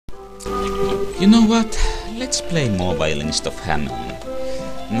You know what? Let's play more Violinist of Hameln.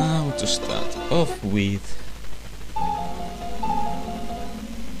 Now to start off with,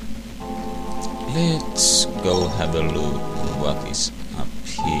 let's go have a look what is up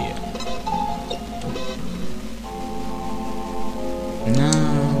here.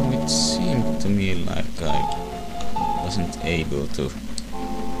 Now it seemed to me like I wasn't able to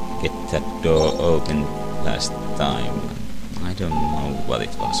get that door open last time. I don't know what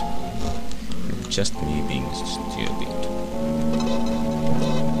it was. Just me being stupid.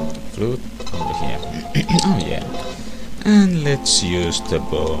 Flute over here. Oh yeah. And let's use the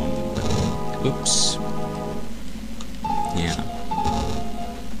bomb. Oops. Yeah.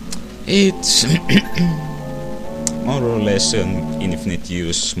 It's more or less an infinite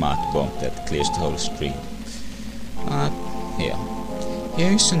use smart bomb that clears the whole screen. But yeah.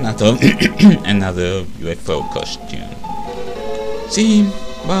 Here's another another UFO costume. See,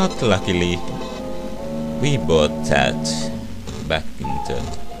 but luckily we bought that back in the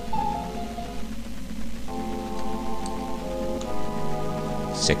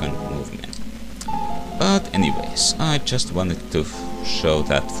second movement. But anyways, I just wanted to show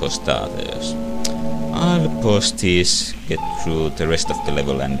that for starters. I'll pause this, get through the rest of the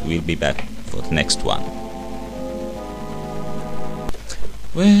level, and we'll be back for the next one.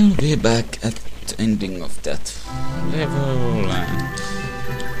 Well, we're back at the ending of that level, and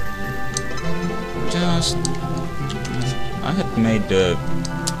just I had made the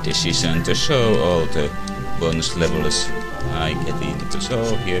decision to show all the bonus levels I get into,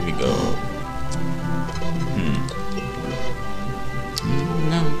 so here we go.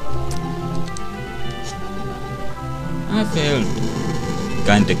 No, I felt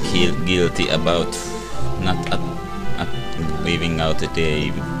kinda guilty about not leaving out a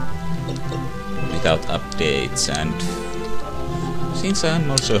day without updates, and since I'm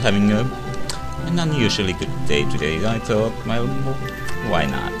also having an unusually good day today, I thought, well, why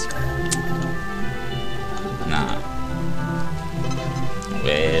not? Nah.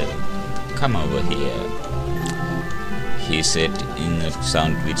 Well, come over here. He said in a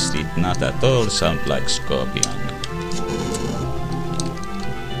sound which did not at all sound like Scorpion.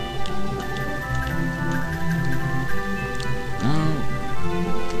 Now,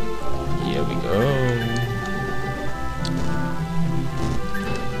 here we go.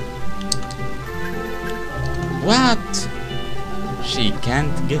 What? She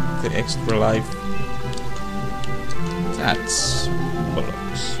can't get the extra life? That's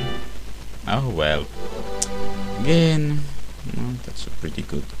bollocks. Oh well. Again, well, that's a pretty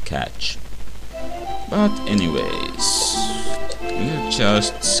good catch. But anyways, we'll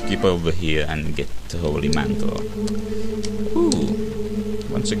just skip over here and get the Holy Mantle. Ooh,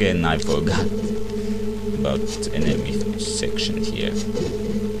 once again I forgot about the enemy section here.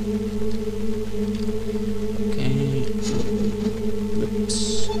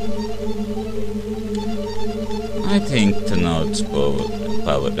 I think the node's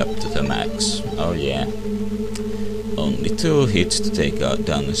powered up to the max. Oh yeah. Only 2 hits to take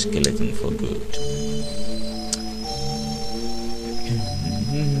down a skeleton for good.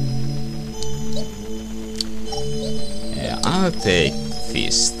 Yeah, I'll take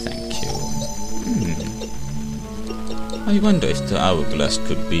this, thank you. I wonder if the hourglass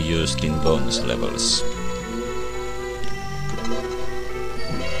could be used in bonus levels.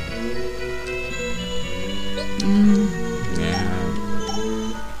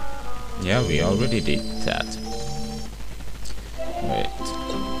 Yeah, we already did that. Wait.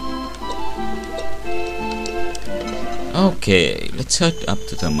 Okay, let's head up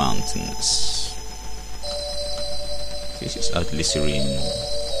to the mountains. This is utterly serene.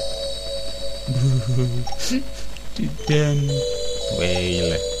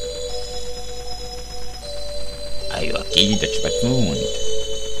 Well. Are you okay? That's what moon.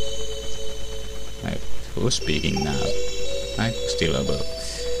 Who's speaking now? I'm still above.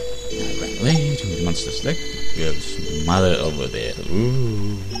 I ran away to the monster's leg. Girl's mother over there.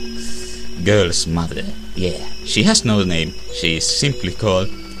 Ooh. Girl's mother. Yeah, she has no name. She is simply called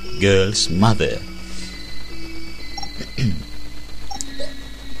Girl's mother.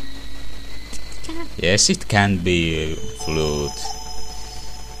 Yes, it can be a flute.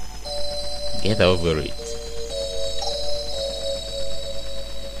 Get over it.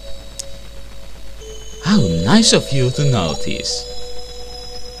 How nice of you to notice.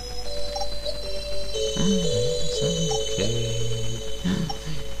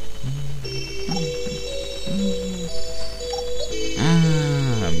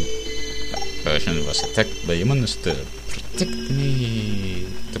 Person was attacked by a monster. Protect me.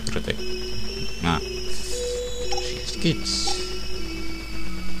 To protect. She has kids.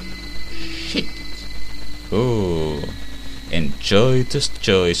 Shit. Ooh. Enjoy the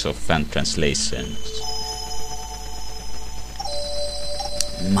joys of fan translations.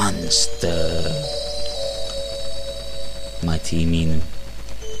 Monster. Might he mean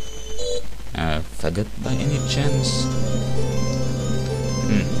faggot by any chance?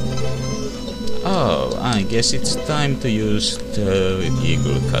 Oh, I guess it's time to use the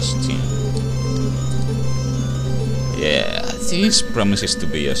eagle costume. Yeah, this promises to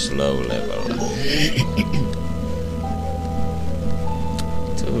be a slow level.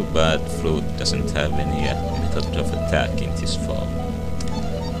 Too bad Flute doesn't have any method of attack in this form.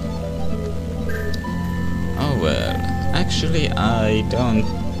 Oh well, actually I don't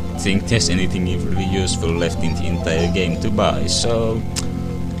think there's anything really useful left in the entire game to buy, so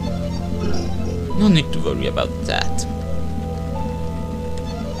no need to worry about that.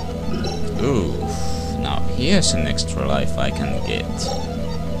 Ooh, now here's an extra life I can get.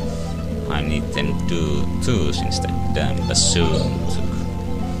 I need them too since that damn bassoon took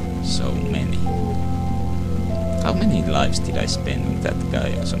so many. How many lives did I spend with that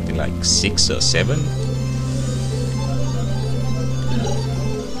guy? Something like 6 or 7?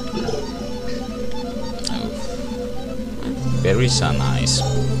 Berries are nice.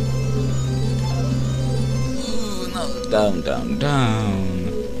 Ooh, no, down, down, down.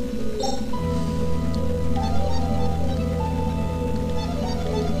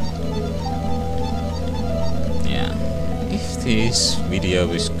 Yeah, if this video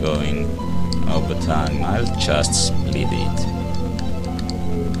is going over time, I'll just split it.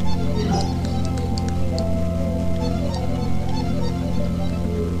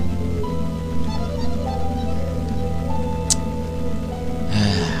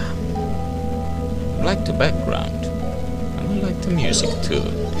 I like the background, and I like the music too.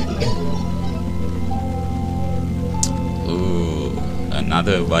 Ooh,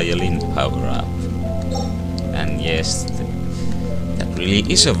 another violin power-up. And yes, that really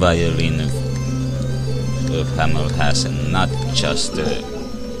is a violin Hameln has, and not just a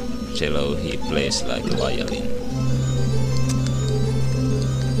cello he plays like a violin.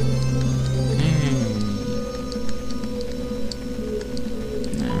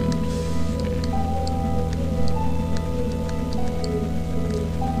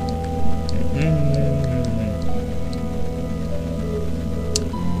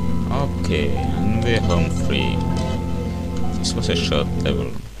 Okay, and we're home free. This was a short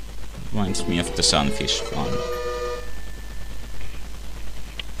level. Reminds me of the Sunfish one.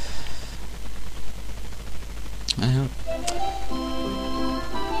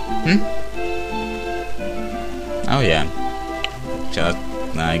 Oh yeah. Just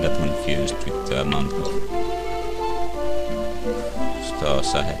I got confused with the amount of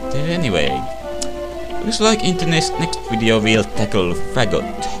stars I had there. Anyway, looks like in the next video we'll tackle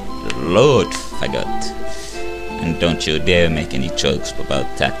Faggot. Lord Faggot. And don't you dare make any jokes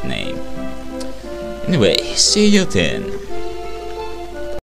about that name. Anyway, see you then.